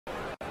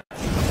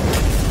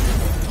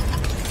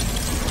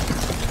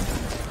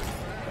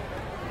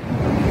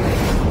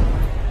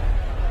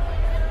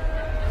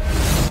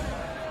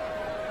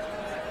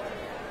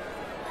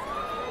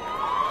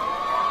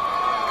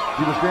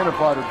a stand-up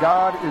fighter.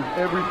 God is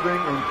everything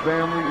and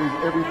family is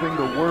everything.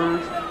 The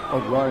words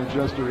of Ryan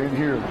Chester in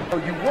here.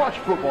 You watch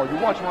football, you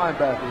watch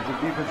linebackers and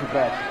defensive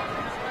backs.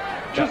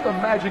 Just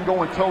imagine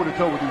going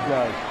toe-to-toe with these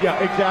guys.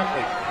 Yeah,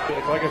 exactly.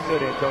 It's like I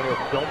said, Antonio,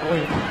 don't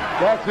blink.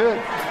 That's it.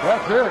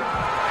 That's it.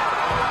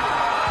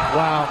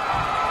 Wow.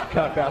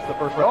 Cut past the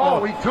first round.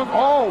 Oh, he took,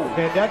 oh.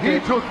 Man, that was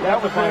it.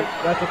 That's the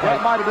fight.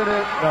 That might have been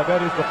it. No,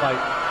 that is the fight.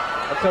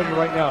 I'm telling you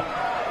right now.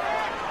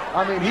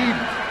 I mean,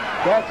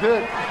 that's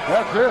it.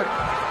 That's it.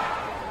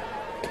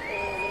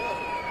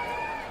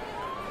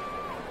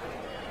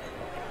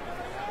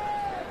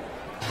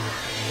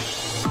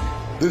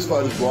 This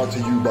fight is brought to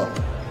you by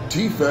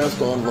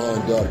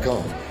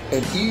TFastOnline.com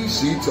and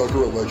EC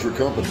Tucker Electric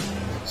Company,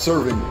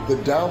 serving the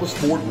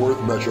Dallas-Fort Worth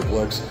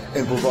Metroplex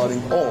and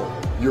providing all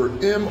your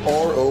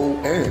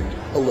MRO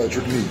and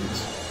electric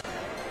needs.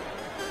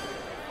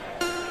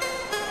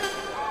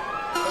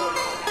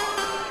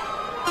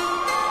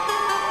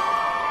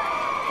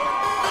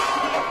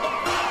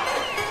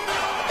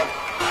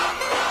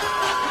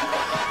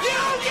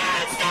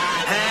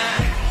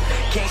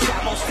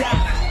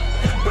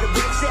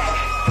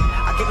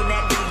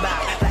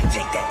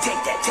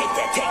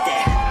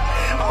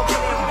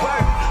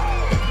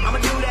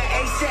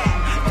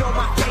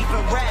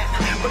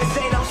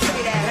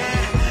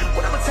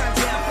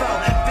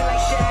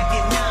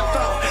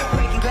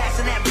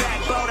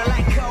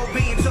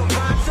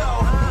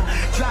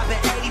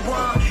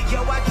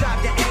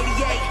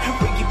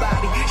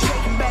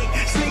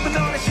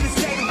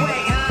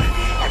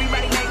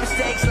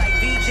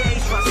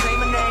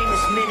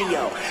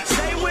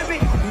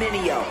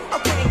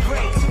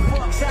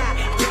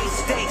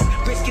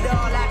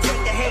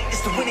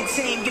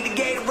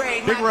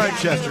 Big Ryan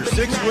Chester,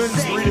 6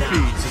 wins, 3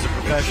 defeats as a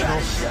professional.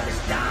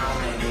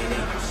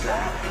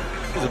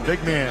 He's a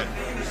big man.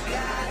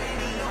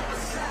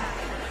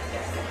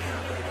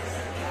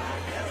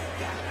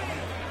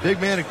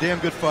 Big man, a damn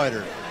good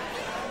fighter.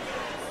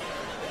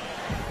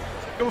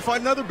 We'll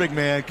find another big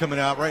man coming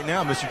out right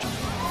now, Mr.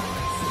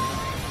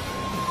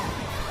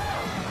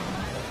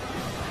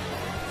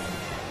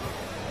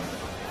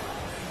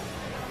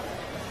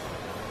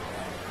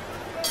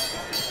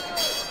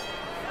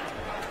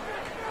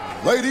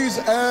 Ladies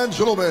and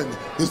gentlemen,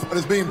 this fight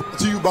is being brought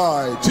to you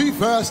by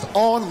TFast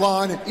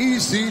Online and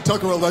EC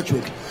Tucker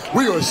Electric.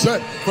 We are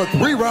set for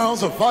 3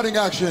 rounds of fighting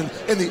action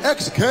in the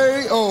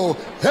XKO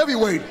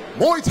heavyweight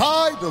Muay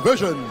Thai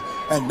division.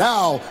 And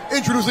now,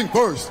 introducing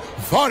first,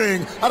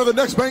 fighting out of the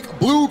next bank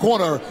blue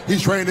corner.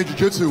 He's trained in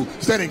jiu-jitsu,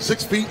 standing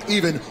 6 feet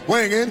even,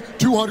 weighing in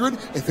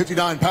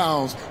 259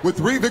 pounds. With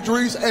 3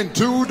 victories and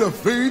 2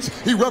 defeats,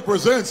 he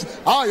represents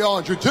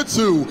Ion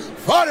Jiu-Jitsu,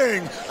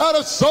 fighting out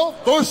of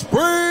Sulphur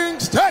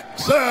Springs,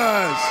 Texas,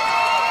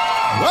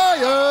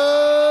 Ryan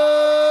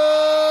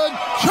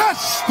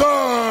Chester.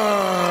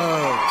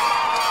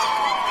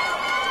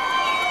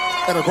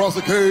 And across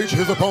the cage,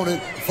 his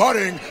opponent,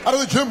 fighting out of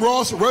the Jim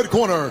Ross red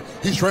corner.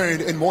 He's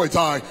trained in Muay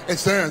Thai and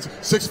stands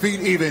 6 feet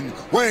even,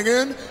 weighing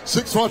in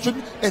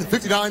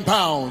 659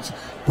 pounds.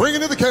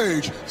 Bringing to the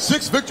cage,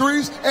 6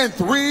 victories and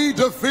 3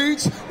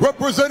 defeats,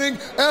 representing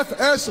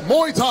FS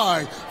Muay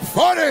Thai,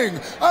 fighting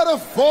out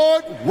of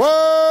Fort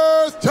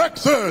Worth,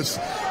 Texas,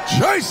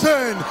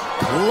 Jason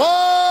Klein.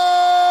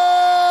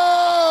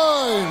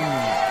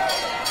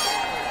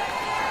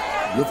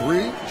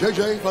 Referee,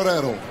 JJ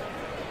Ferrero.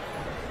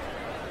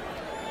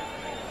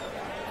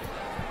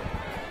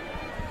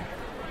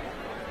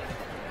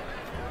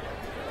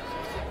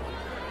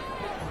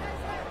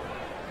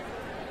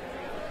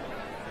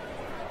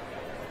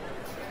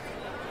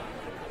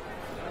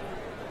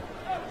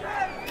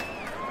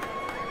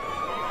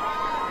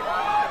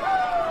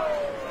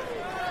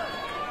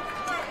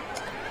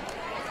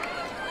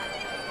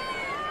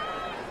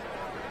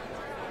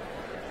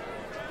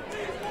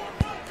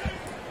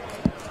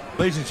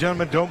 Ladies and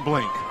gentlemen, don't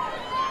blink.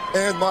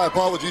 And my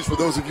apologies for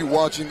those of you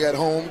watching at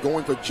home,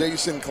 going for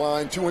Jason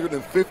Klein,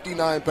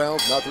 259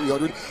 pounds, not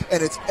 300,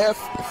 and it's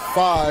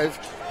F5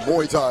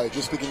 Muay Thai.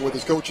 Just speaking with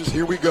his coaches,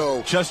 here we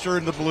go. Chester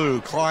in the blue,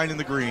 Klein in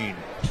the green.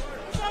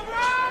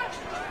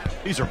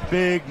 These are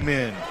big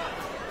men.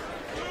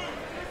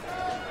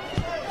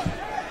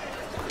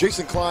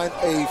 Jason Klein,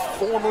 a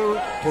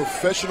former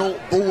professional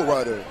bull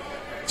rider.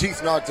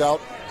 Teeth knocked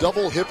out,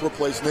 double hip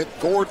replacement,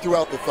 gored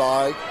throughout the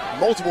thigh,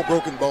 multiple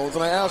broken bones,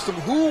 and I asked him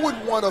who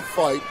would want to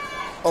fight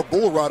a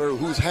bull rider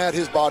who's had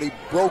his body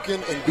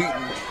broken and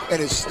beaten and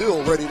is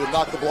still ready to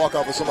knock the block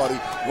off of somebody.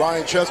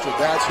 Ryan Chester,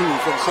 that's who,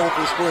 from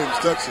Sulphur Springs,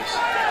 Texas.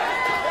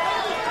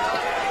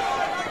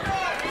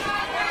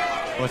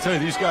 Well, I tell you,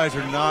 these guys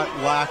are not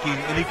lacking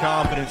any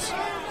confidence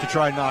to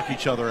try and knock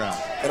each other out.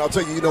 And I'll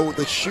tell you,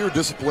 the sheer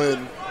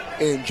discipline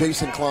in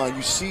Jason Klein,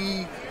 you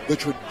see the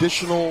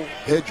traditional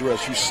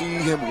headdress. You see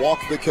him walk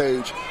the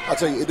cage. I'll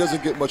tell you, it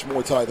doesn't get much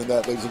more tight than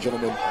that, ladies and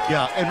gentlemen.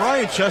 Yeah, and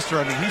Ryan Chester,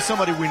 I mean, he's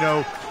somebody we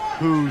know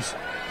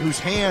whose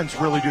hands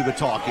really do the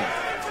talking.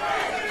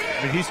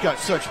 I mean, he's got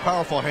such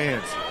powerful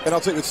hands. And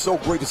I'll tell you, it's so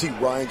great to see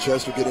Ryan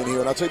Chester get in here.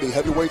 And I'll tell you, the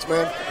heavyweights,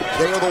 man,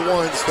 they are the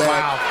ones that,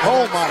 wow.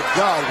 Oh my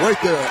God,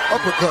 right there,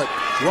 uppercut,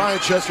 Ryan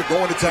Chester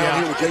going to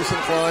town here with Jason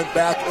Klein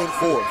back and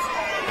forth.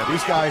 Yeah,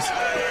 these guys,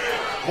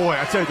 boy,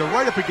 I tell you, they're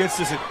right up against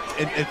us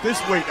at this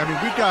weight. I mean,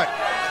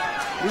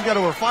 we've got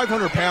over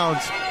 500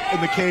 pounds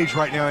in the cage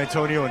right now,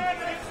 Antonio, and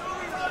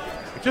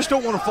I just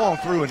don't want to fall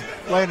through and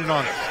landing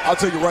on it. I'll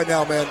tell you right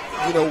now, man,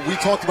 you know, we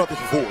talked about this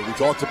before. We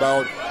talked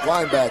about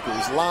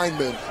linebackers,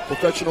 linemen,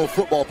 professional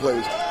football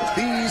players.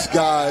 These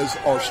guys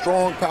are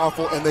strong,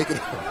 powerful, and they can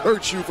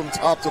hurt you from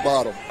top to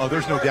bottom. Oh,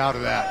 there's no doubt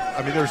of that.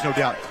 I mean, there's no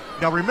doubt.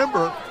 Now,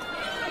 remember,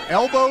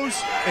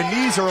 elbows and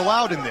knees are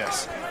allowed in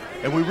this.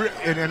 And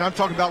and I'm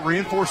talking about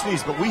reinforced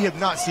knees, but we have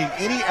not seen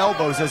any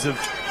elbows as of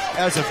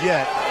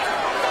yet.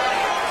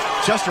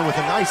 Chester with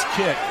a nice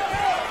kick.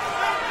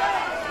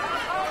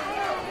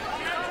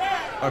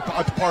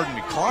 Pardon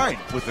me, Klein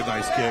with a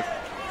nice kick.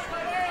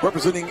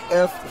 Representing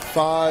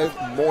F5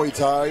 Muay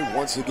Thai,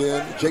 once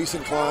again,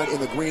 Jason Klein in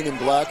the green and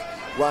black,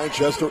 Ryan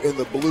Chester in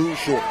the blue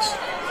shorts.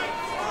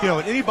 You know,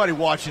 and anybody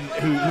watching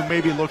who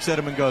maybe looks at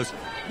him and goes,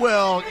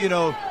 well, you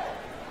know,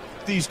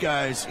 these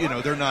guys, you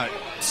know, they're not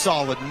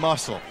solid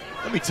muscle.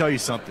 Let me tell you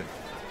something.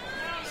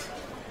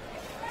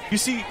 You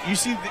see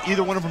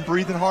either one of them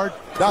breathing hard?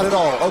 Not at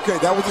all. Okay,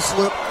 that was a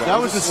slip. That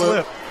was a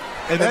slip.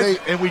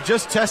 And we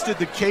just tested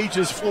the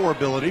cage's floor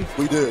ability.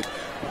 We did.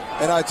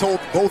 And I told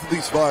both of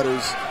these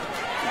fighters,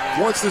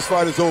 once this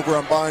fight is over,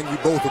 I'm buying you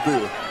both a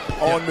beer.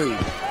 On me.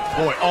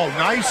 Boy,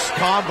 nice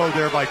combo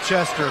there by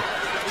Chester.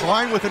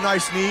 Klein with a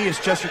nice knee as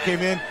Chester came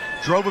in,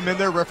 drove him in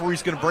there.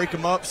 Referee's going to break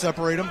him up,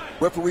 separate him.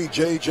 Referee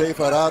J.J.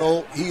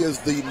 Farado, he is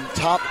the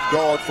top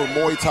dog for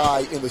Muay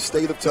Thai in the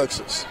state of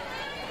Texas.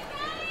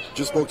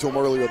 Just spoke to him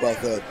earlier about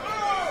that.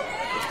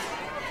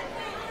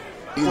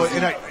 Boy,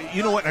 and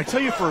you know what? I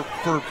tell you, for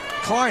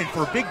Klein,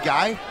 for a big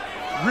guy,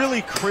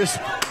 really crisp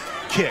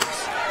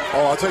kicks.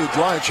 Oh, I'll tell you,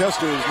 Ryan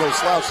Chester is no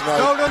slouch tonight.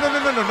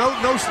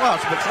 No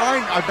slouch. But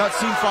Klein, I've not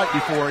seen fight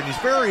before, and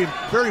he's very,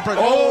 very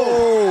impressive.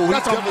 Oh,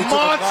 that's a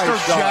monster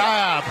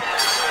jab.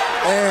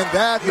 And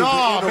that is the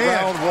end of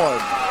round one.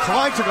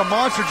 Klein took a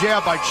monster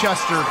jab by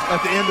Chester at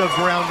the end of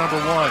round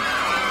number one.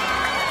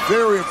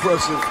 Very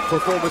impressive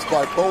performance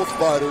by both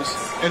fighters.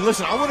 And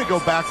listen, I want to go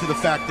back to the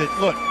fact that,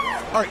 look,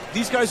 all right,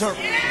 these guys aren't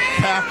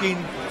packing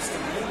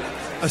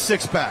a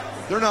six-pack.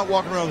 They're not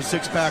walking around with a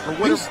six-pack or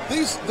whatever.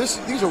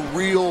 These are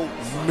real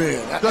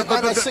men.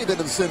 I say that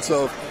in the sense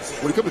of,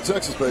 when it comes to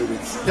Texas, baby.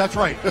 That's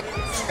right.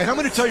 And I'm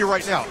going to tell you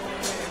right now,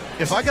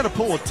 if I got to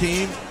pull a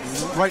team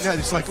right now,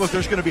 it's like, look,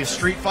 there's going to be a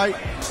street fight,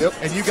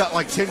 and you got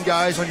like 10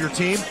 guys on your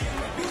team.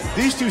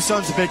 These two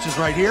sons of bitches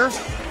right here,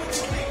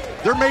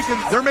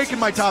 they're making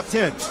my top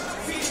 10.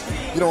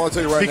 You know, I'll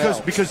tell you right now.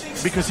 Because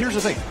here's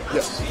the thing.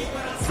 Yes.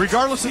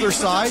 Regardless of their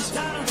size,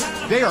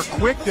 they are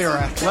quick, they are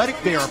athletic,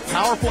 they are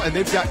powerful, and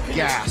they've got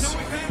gas.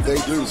 They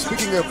do.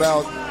 Speaking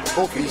about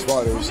both these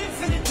fighters,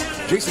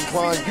 Jason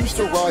Klein used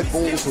to ride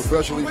bulls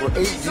professionally for 8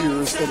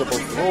 years in the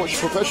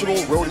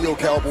Professional Rodeo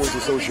Cowboys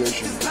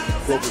Association.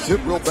 Broke his hip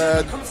real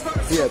bad.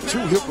 He had 2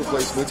 hip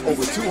replacements,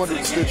 over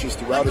 200 stitches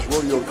throughout his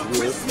rodeo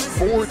career,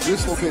 4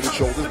 dislocated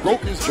shoulders,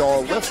 broke his jaw,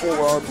 left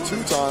forearm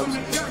 2 times,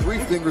 3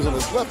 fingers on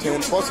his left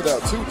hand, busted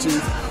out 2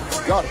 teeth,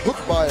 got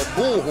hooked by a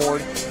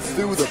bullhorn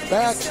through the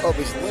back of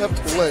his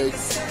left leg,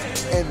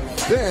 and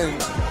then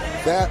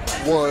that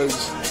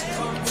was,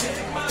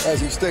 as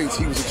he states,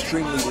 he was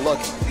extremely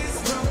lucky.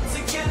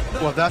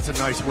 Well, that's a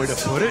nice way to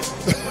put it.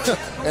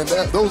 And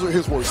those are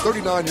his words.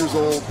 39 years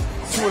old,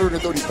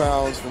 230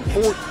 pounds, from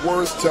Fort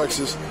Worth,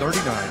 Texas.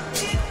 39.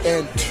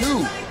 And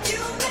 2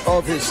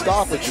 of his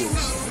stoppages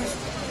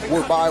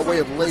were by way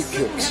of leg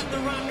kicks.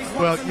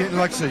 Well,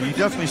 like I said, you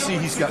definitely see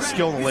he's got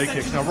skill in the leg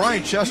kicks. Now,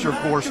 Ryan Chester, of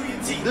course,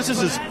 this is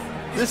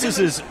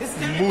his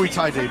Muay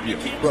Thai debut.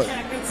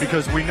 Right.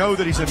 Because we know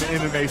that he's an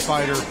MMA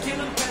fighter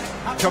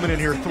coming in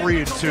here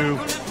 3-2.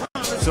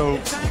 So,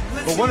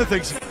 but one of the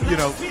things, you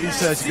know, he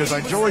says, he goes, I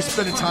enjoy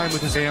spending time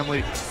with his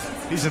family.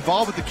 He's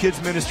involved with the kids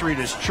ministry at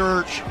his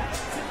church.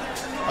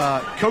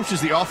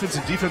 Coaches the offensive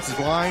and defensive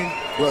line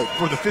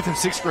for the 5th and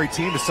 6th grade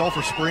team at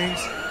Sulphur Springs.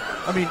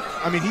 I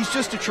mean, he's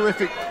just a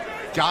terrific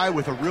guy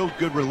with a real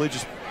good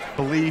religious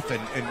belief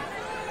and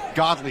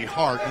godly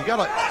heart. You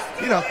gotta,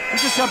 you know, he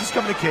just happens to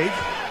come in the cage,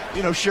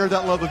 you know, share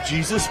that love of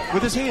Jesus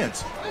with his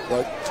hands.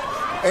 Right.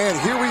 And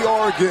here we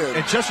are again.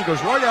 And Chester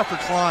goes right after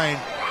Klein,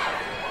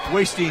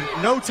 wasting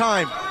no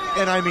time.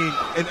 And I mean,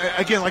 and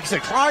again, like I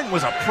said, Klein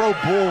was a pro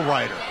bull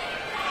rider.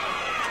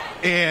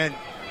 And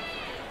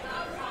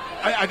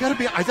I gotta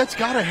be, that's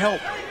gotta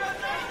help.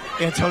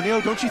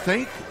 Antonio, don't you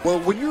think? Well,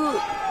 when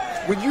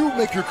you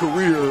make your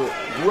career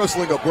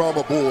wrestling a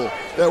Brahma bull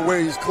that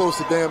weighs close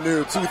to damn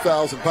near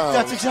 2,000 pounds.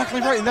 That's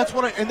exactly right. And that's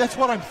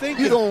what I'm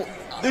thinking.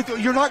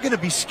 You're not gonna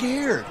be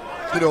scared.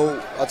 You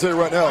know, I'll tell you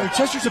right now. I mean,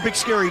 Chester's a big,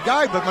 scary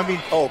guy, but I mean...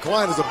 Oh,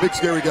 Klein is a big,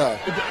 scary guy.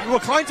 Well,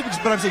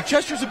 but I'm saying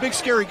Chester's a big,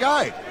 scary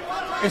guy.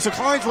 And so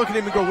Klein's looking at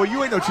him and go, well,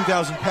 you ain't no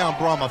 2,000-pound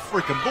Brahma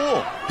freaking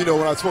bull. You know,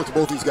 when I spoke to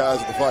both these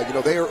guys at the fight, you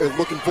know, they are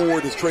looking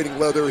forward to trading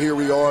leather. Here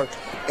we are.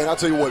 And I'll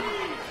tell you what,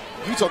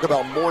 you talk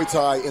about Muay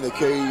Thai in a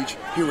cage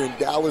here in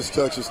Dallas,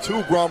 Texas.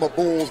 2 Brahma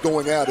bulls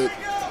going at it.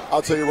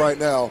 I'll tell you right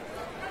now,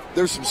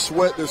 there's some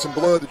sweat, there's some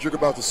blood that you're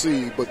about to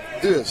see, but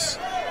this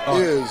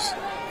is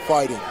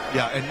fighting.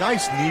 Yeah, and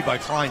nice knee by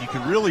Klein. You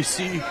can really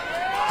see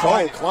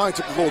Klein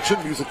took a little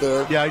chin music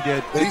there. Yeah, he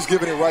did. And he's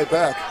giving it right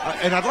back.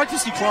 And I'd like to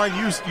see Klein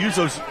use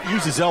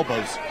his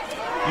elbows,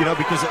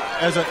 because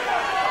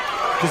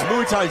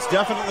Muay Thai is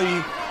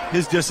definitely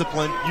his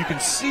discipline. You can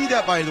see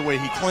that by the way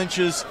he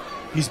clinches.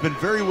 He's been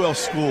very well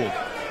schooled.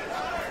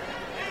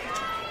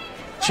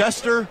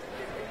 Chester,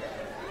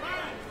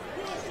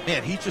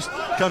 man, he just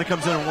kind of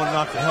comes in and want to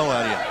knock the hell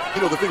out of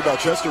you. The thing about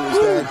Chester is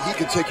that he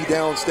can take you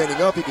down standing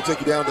up. He can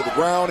take you down to the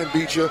ground and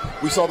beat you.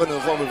 We saw that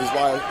in some of his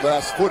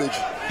last footage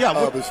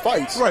of his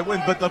fights. Right,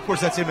 but of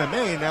course that's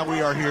MMA, and now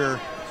we are here.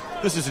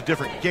 This is a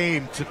different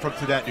game to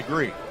that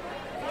degree.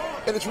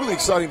 And it's really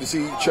exciting to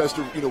see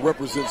Chester,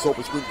 represent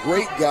Silver Spoon.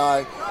 Great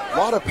guy, a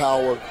lot of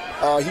power.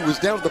 He was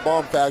down at the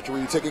Bomb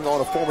Factory taking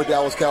on a former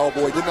Dallas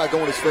Cowboy. Did not go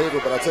in his favor,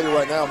 but I tell you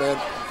right now, man,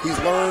 he's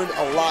learned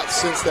a lot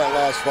since that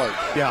last fight.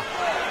 Yeah.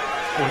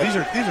 Well, these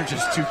are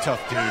just two tough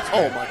dudes. Man.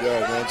 Oh my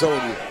God, man! I'm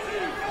telling you.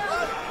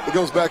 It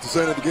goes back to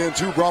saying it again.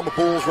 Two Brahma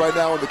bulls right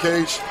now in the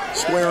cage,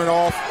 squaring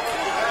off.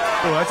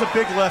 Oh, that's a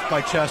big left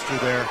by Chester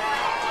there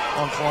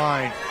on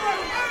Klein.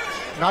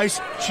 Nice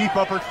cheap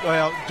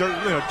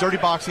dirty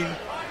boxing.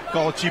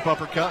 Call it cheap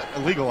uppercut,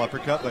 illegal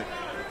uppercut, but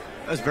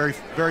that's very,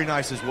 very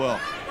nice as well.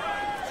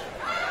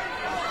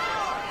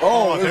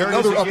 Oh, there's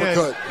another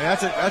uppercut. And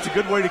that's a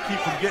good way to keep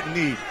from getting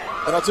kneed.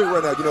 And I'll tell you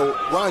right now,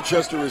 Ryan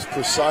Chester is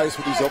precise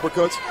with these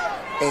uppercuts,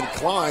 and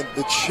Klein,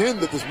 the chin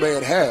that this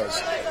man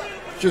has,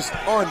 just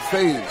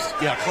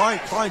unfazed. Yeah,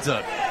 Klein's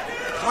a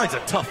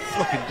tough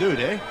looking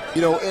dude, eh?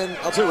 And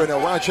I'll tell you right now,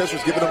 Ryan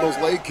Chester's giving him those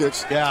leg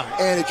kicks. Yeah.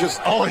 And it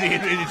just... Oh,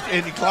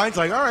 and Klein's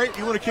like, all right,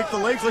 you want to kick the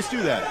legs? Let's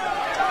do that.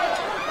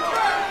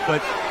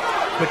 But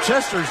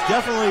Chester's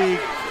definitely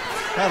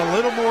had a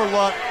little more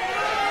luck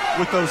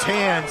with those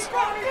hands.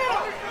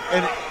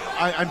 And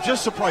I'm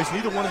just surprised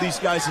neither one of these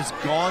guys has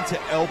gone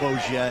to elbows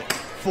yet,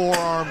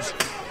 forearms,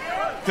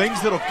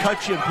 things that'll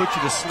cut you and put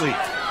you to sleep.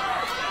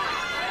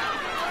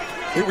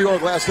 Here we are,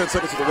 last 10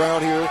 seconds of the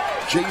round here.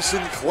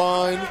 Jason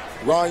Klein,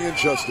 Ryan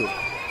Chester.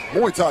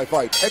 Muay Thai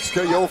fight,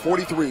 XKO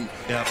 43.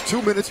 Yeah.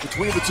 2 minutes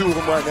between the two of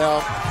them right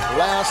now.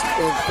 Last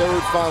and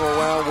third final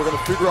round. We're going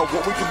to figure out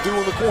what we can do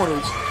in the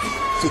corners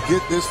to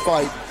get this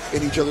fight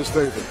in each other's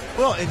favor.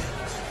 Well, and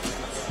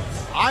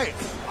I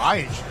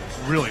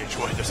really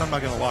enjoyed this. I'm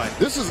not going to lie.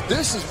 This is.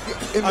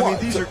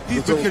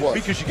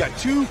 Because you got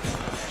two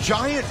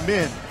giant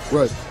men,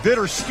 right, that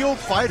are skilled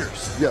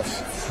fighters.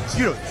 Yes.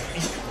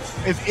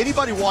 If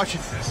anybody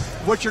watching this,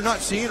 what you're not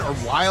seeing are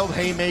wild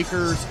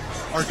haymakers,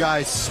 are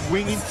guys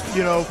swinging,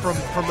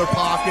 from their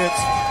pockets.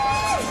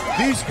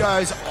 These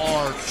guys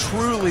are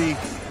truly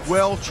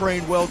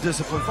well-trained,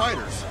 well-disciplined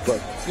fighters. But,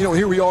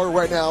 here we are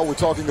right now. We're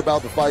talking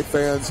about the fight,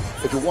 fans.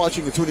 If you're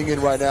watching and tuning in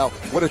right now,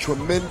 what a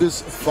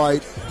tremendous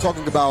fight.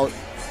 Talking about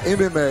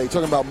MMA,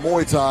 talking about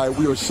Muay Thai.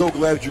 We are so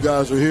glad that you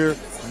guys are here.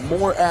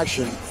 More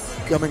action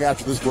coming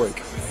after this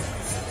break.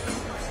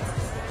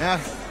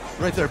 Yeah,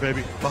 right there,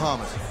 baby.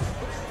 Bahamas.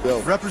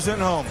 Yeah.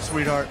 Representing home,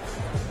 sweetheart.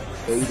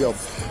 There you go.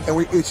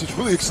 And it's just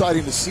really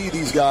exciting to see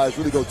these guys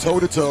really go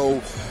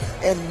toe-to-toe.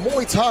 And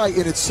Muay Thai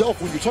in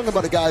itself, when you're talking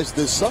about a guys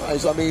this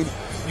size,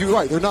 you're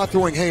right, they're not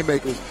throwing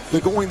haymakers. They're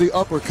going the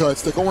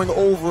uppercuts. They're going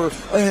over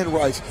hand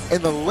rights.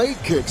 And the leg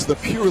kicks, the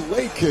pure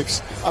leg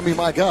kicks,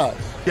 my God.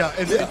 Yeah,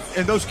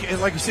 and those, and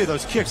like you say,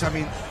 those kicks,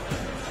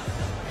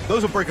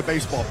 those will break a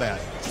baseball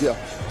bat. Yeah.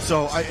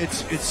 So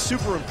it's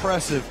super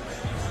impressive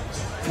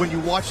when you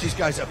watch these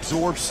guys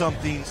absorb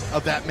something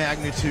of that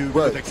magnitude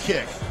with a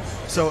kick.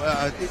 So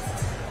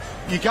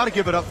you got to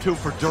give it up to them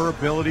for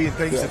durability and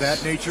things of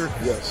that nature.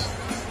 Yes.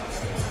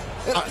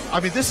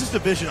 This is the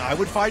division I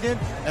would fight in,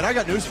 and I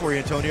got news for you,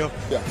 Antonio.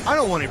 Yeah. I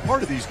don't want any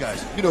part of these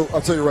guys.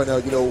 I'll tell you right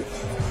now,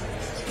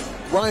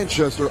 Ryan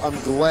Chester, I'm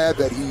glad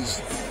that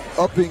he's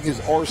upping his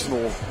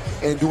arsenal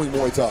and doing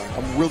Muay Thai.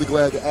 I'm really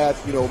glad to add,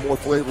 more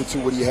flavor to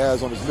what he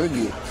has on his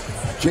menu.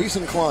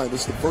 Jason Klein,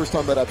 this is the first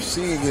time that I've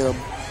seen him,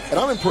 and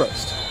I'm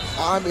impressed.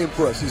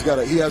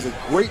 He has a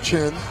great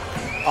chin.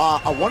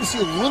 I want to see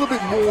a little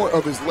bit more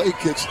of his leg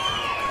kicks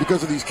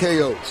because of these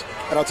KOs.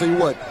 And I'll tell you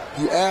what,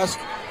 you ask,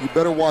 you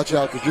better watch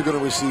out because you're going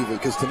to receive it.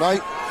 Because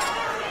tonight,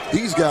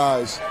 these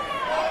guys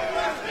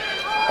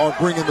are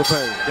bringing the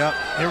pain. Yep,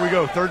 here we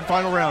go. Third and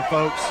final round,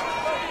 folks.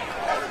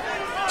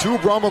 Two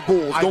Brahma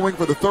bulls going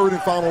for the third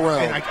and final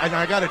round. And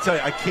I got to tell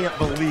you, I can't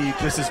believe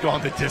this has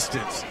gone the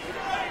distance.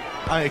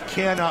 I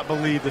cannot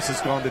believe this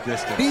has gone the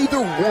distance.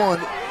 Neither one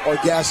are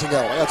gassing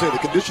out. I got to tell you, the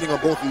conditioning on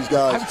both of these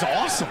guys. That's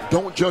awesome.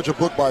 Don't judge a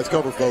book by its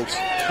cover, folks.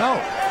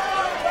 No.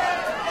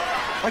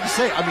 Like I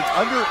say,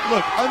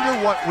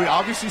 under what we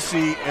obviously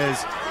see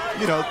is,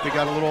 they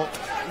got a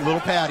little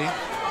padding.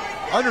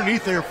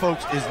 Underneath there,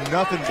 folks, is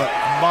nothing but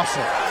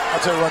muscle. I'll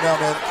tell you right now,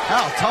 man.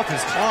 How tough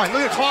is Klein?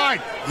 Look at Klein.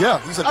 Yeah,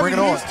 he said bring it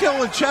on. He's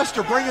telling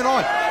Chester, bring it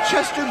on.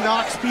 Chester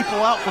knocks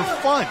people out for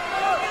fun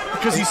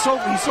because he's so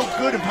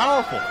good and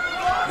powerful.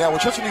 Now,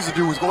 what Chester needs to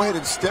do is go ahead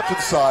and step to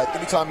the side.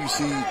 Anytime you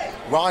see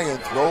Ryan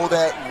throw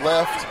that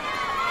left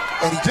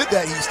And he did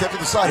that. He stepped to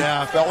the side.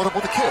 Yeah. He followed up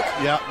with a kick.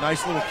 Yeah,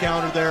 nice little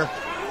counter there.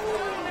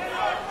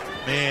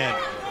 Man.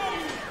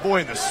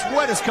 Boy, the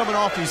sweat is coming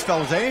off these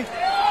fellas, eh?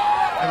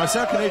 And I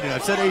sound Canadian.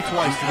 I've said A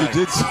twice tonight.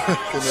 You did say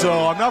Canadian.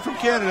 So I'm not from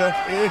Canada.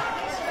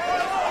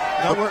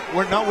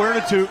 We're not wearing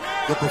a toque.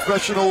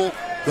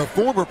 The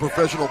former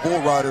professional bull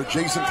rider,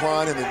 Jason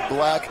Klein, in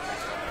black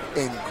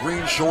and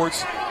green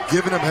shorts,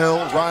 giving him hell.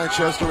 Ryan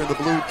Chester in the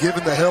blue,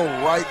 giving the hell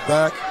right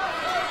back.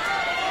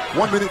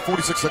 1 minute,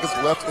 46 seconds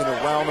left in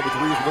round number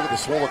 3. If you look at the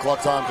swollen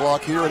time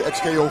clock here at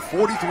XKO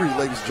 43,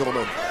 ladies and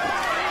gentlemen.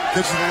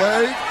 Catches the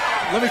leg.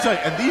 Let me tell you,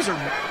 and these are,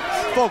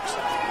 folks,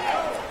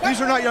 these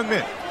are not young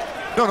men.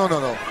 No.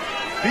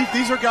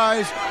 These are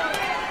guys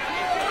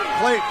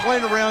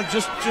playing around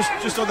just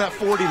on that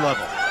 40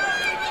 level.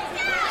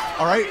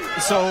 All right,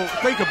 so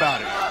think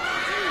about it.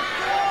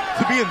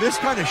 To be in this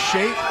kind of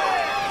shape,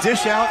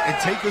 dish out and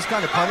take this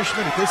kind of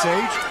punishment at this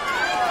age,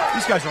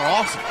 these guys are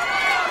awesome.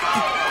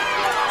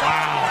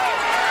 Wow.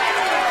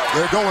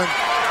 They're going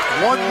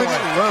 1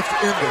 minute left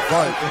in the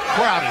fight. The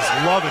crowd is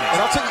loving it.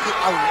 And I'll tell you,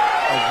 I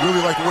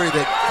really like the way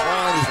that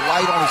Klein is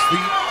light on his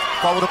feet,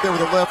 followed up there with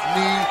a left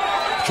knee,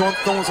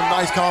 throwing some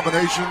nice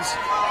combinations.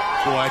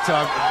 Boy,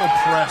 I'm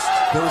impressed.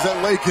 There was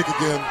that leg kick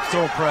again.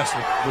 So impressed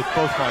with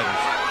both fighters.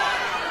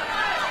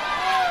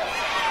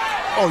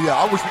 Oh, yeah,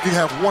 I wish we could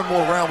have one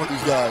more round with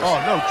these guys.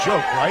 Oh, no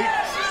joke, right?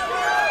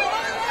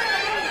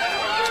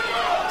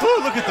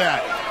 Ooh, look at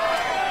that.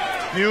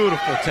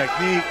 Beautiful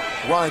technique.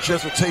 Ryan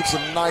Chester takes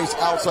a nice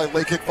outside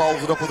leg kick,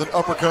 follows it up with an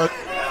uppercut.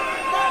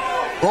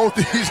 Both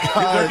these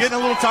guys. They're getting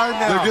a little tired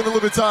now. They're getting a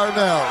little bit tired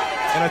now.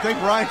 And I think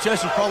Ryan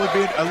Chester's probably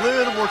being a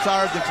little more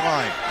tired than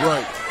Klein.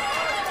 Right.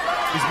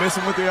 He's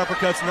missing with the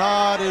uppercuts,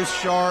 not as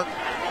sharp.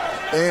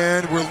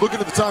 And we're looking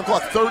at the time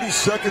clock, 30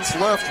 seconds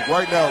left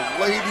right now.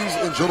 Ladies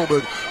and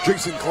gentlemen,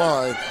 Jason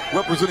Klein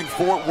representing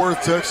Fort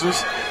Worth,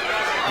 Texas.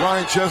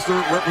 Ryan Chester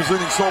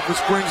representing Sulphur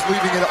Springs,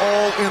 leaving it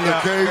all in the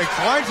cage. And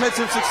Klein's had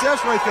some success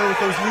right there with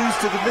those knees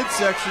to the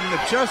midsection of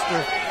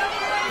Chester.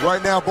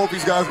 Right now, both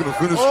these guys are going to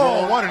finish Oh,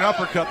 strong. what an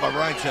uppercut by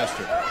Ryan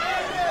Chester.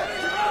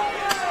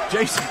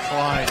 Jason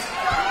Klein,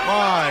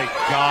 my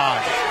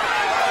gosh.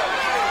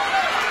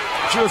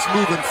 Just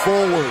moving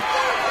forward.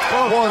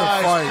 Both what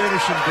guys a fight.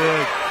 Finishing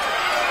big.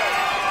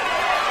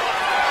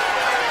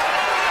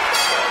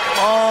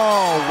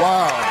 Oh,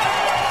 wow.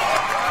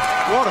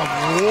 What a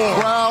war.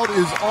 Crowd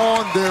is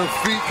on their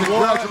feet,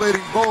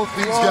 congratulating both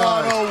these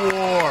guys. What a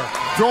war.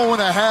 Throwing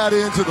a hat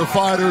into the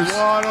fighters.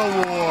 What a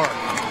war.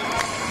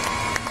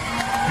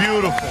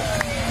 Beautiful.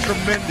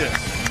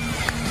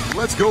 Tremendous.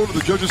 Let's go to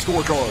the judges'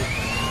 scorecard.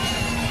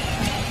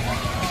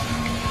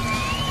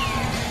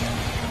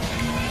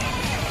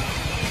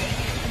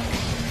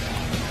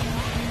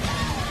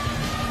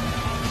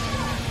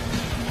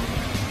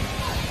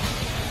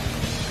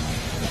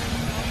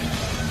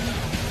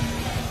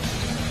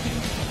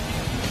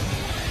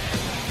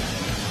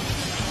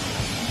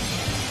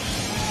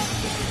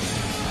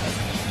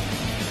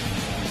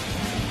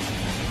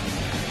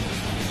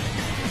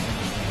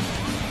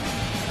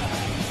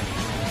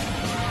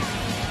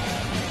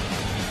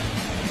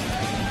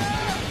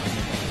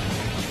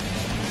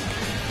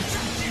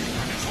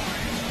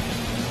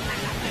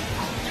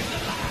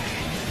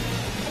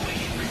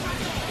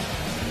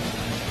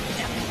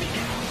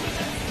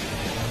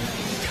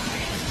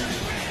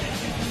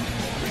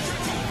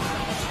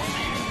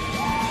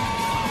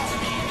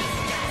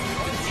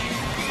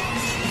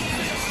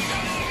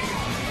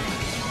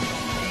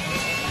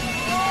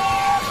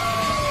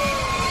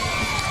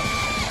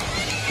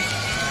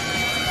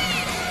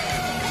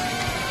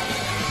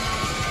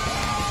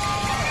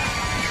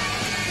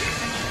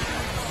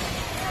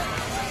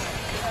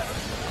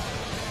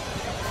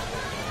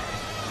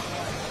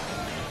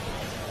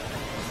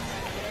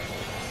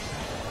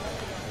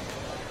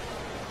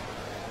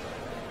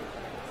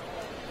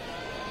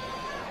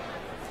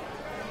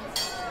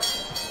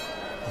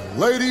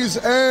 Ladies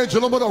and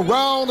gentlemen, a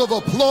round of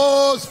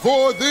applause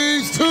for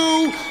these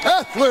two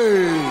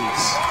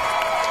athletes.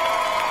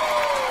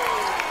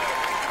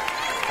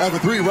 After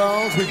 3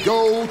 rounds, we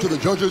go to the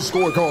judges'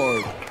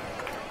 scorecard.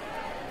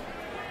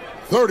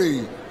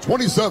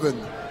 30-27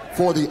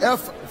 for the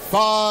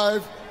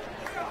F5,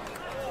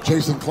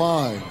 Jason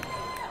Klein.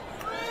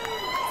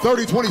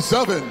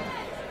 30-27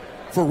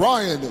 for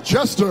Ryan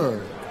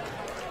Chester.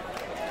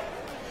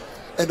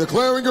 And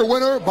declaring your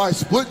winner by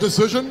split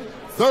decision,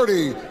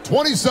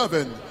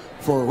 30-27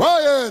 for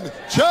Ryan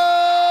Chester.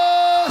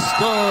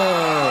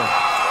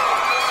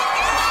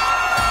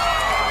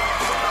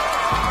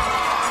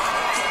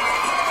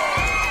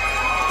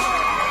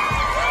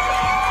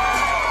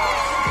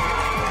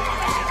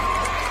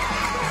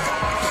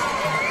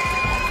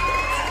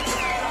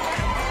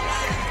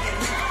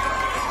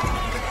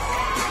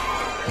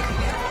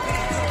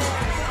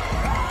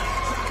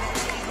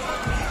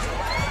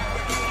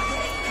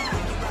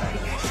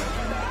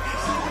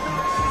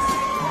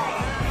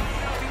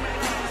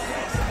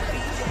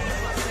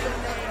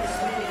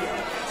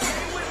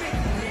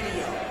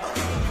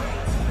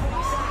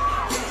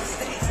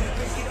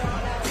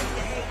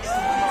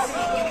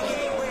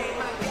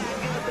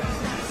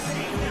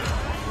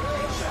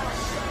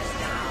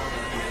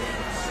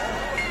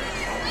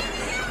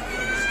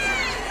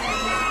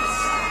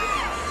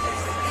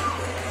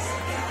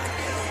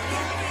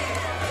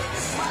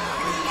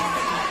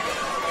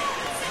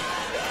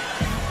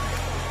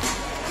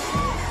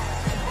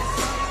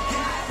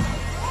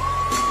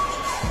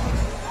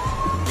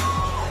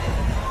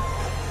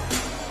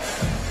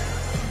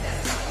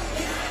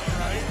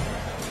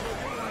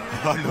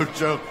 No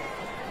joke.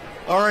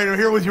 All right, I'm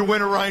here with your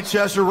winner, Ryan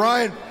Chester.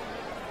 Ryan,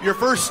 your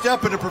first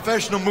step into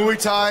professional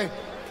Muay Thai.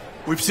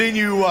 We've seen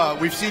you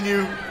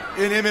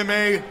in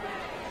MMA.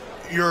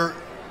 You're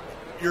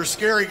a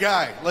scary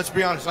guy. Let's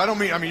be honest. I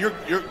mean you're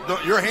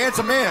a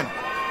handsome man.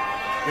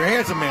 You're a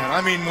handsome man.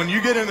 I mean, when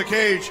you get in the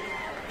cage,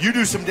 you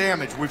do some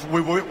damage.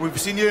 We've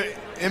seen you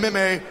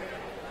MMA.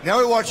 Now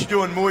we watch you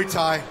doing Muay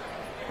Thai.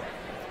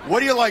 What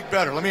do you like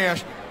better? Let me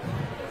ask you.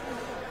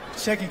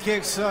 Shaking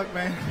kicks suck,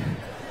 man.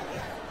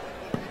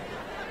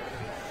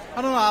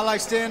 I don't know. I like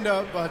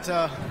stand-up, but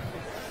I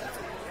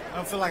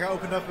don't feel like I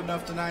opened up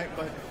enough tonight,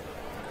 but,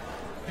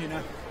 you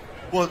know.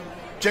 Well,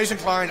 Jason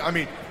Klein, I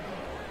mean,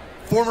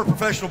 former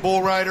professional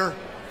bull rider,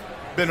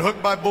 been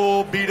hooked by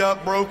bull, beat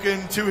up,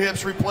 broken, 2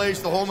 hips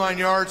replaced, the whole 9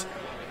 yards.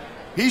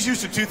 He's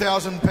used to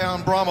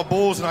 2,000-pound Brahma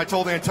bulls, and I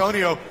told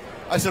Antonio,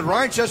 I said,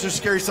 Ryan Chester's a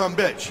scary son of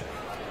a bitch.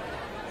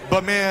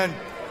 But, man,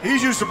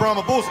 he's used to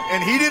Brahma bulls,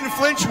 and he didn't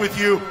flinch with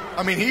you.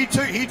 I mean, he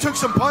took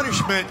some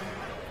punishment,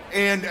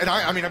 and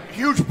I mean,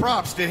 huge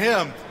props to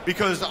him,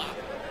 because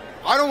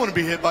I don't want to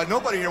be hit by,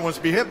 nobody here wants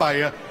to be hit by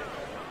you.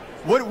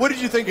 What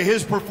did you think of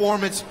his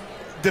performance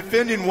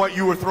defending what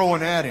you were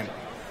throwing at him?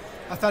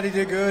 I thought he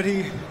did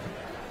good.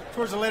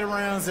 Towards the later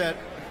rounds, that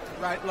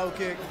right low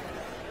kick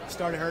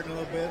started hurting a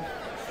little bit.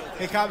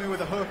 He caught me with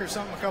a hook or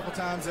something a couple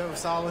times that was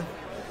solid.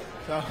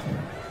 So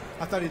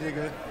I thought he did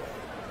good.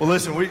 Well,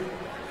 listen,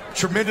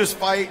 tremendous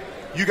fight.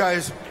 You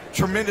guys,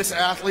 tremendous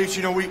athletes.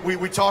 You know,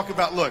 we talk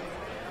about, look,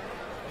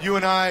 you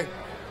and I,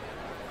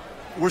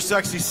 we're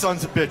sexy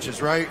sons of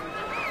bitches, right?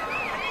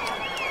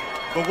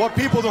 But what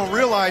people don't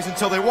realize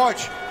until they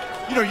watch,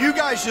 you know, you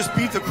guys just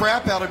beat the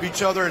crap out of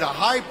each other at a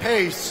high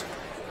pace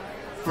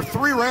for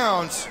 3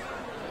 rounds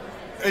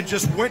and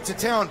just went to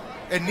town,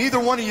 and neither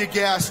one of you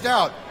gassed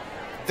out.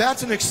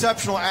 That's an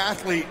exceptional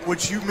athlete,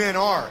 which you men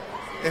are.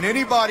 And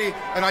anybody,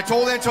 and I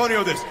told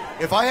Antonio this,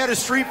 if I had a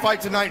street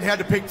fight tonight and had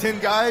to pick 10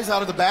 guys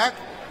out of the back,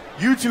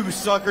 you 2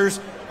 suckers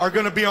are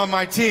going to be on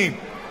my team,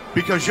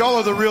 because y'all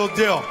are the real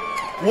deal.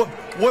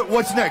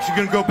 What's next? You're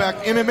going to go back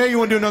MMA? You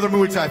want to do another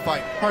Muay Thai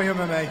fight? Probably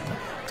MMA.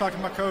 Talk to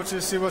my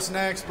coaches, see what's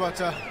next. But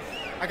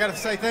I got to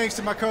say thanks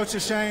to my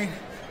coaches, Shane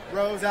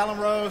Rose, Alan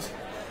Rose,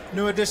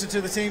 new addition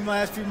to the team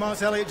last few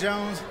months, Elliot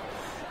Jones,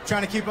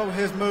 trying to keep up with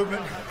his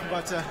movement.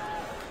 But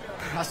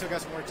I still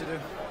got some work to do.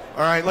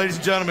 All right, ladies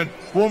and gentlemen,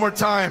 one more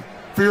time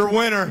for your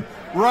winner,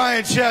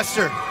 Ryan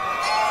Chester.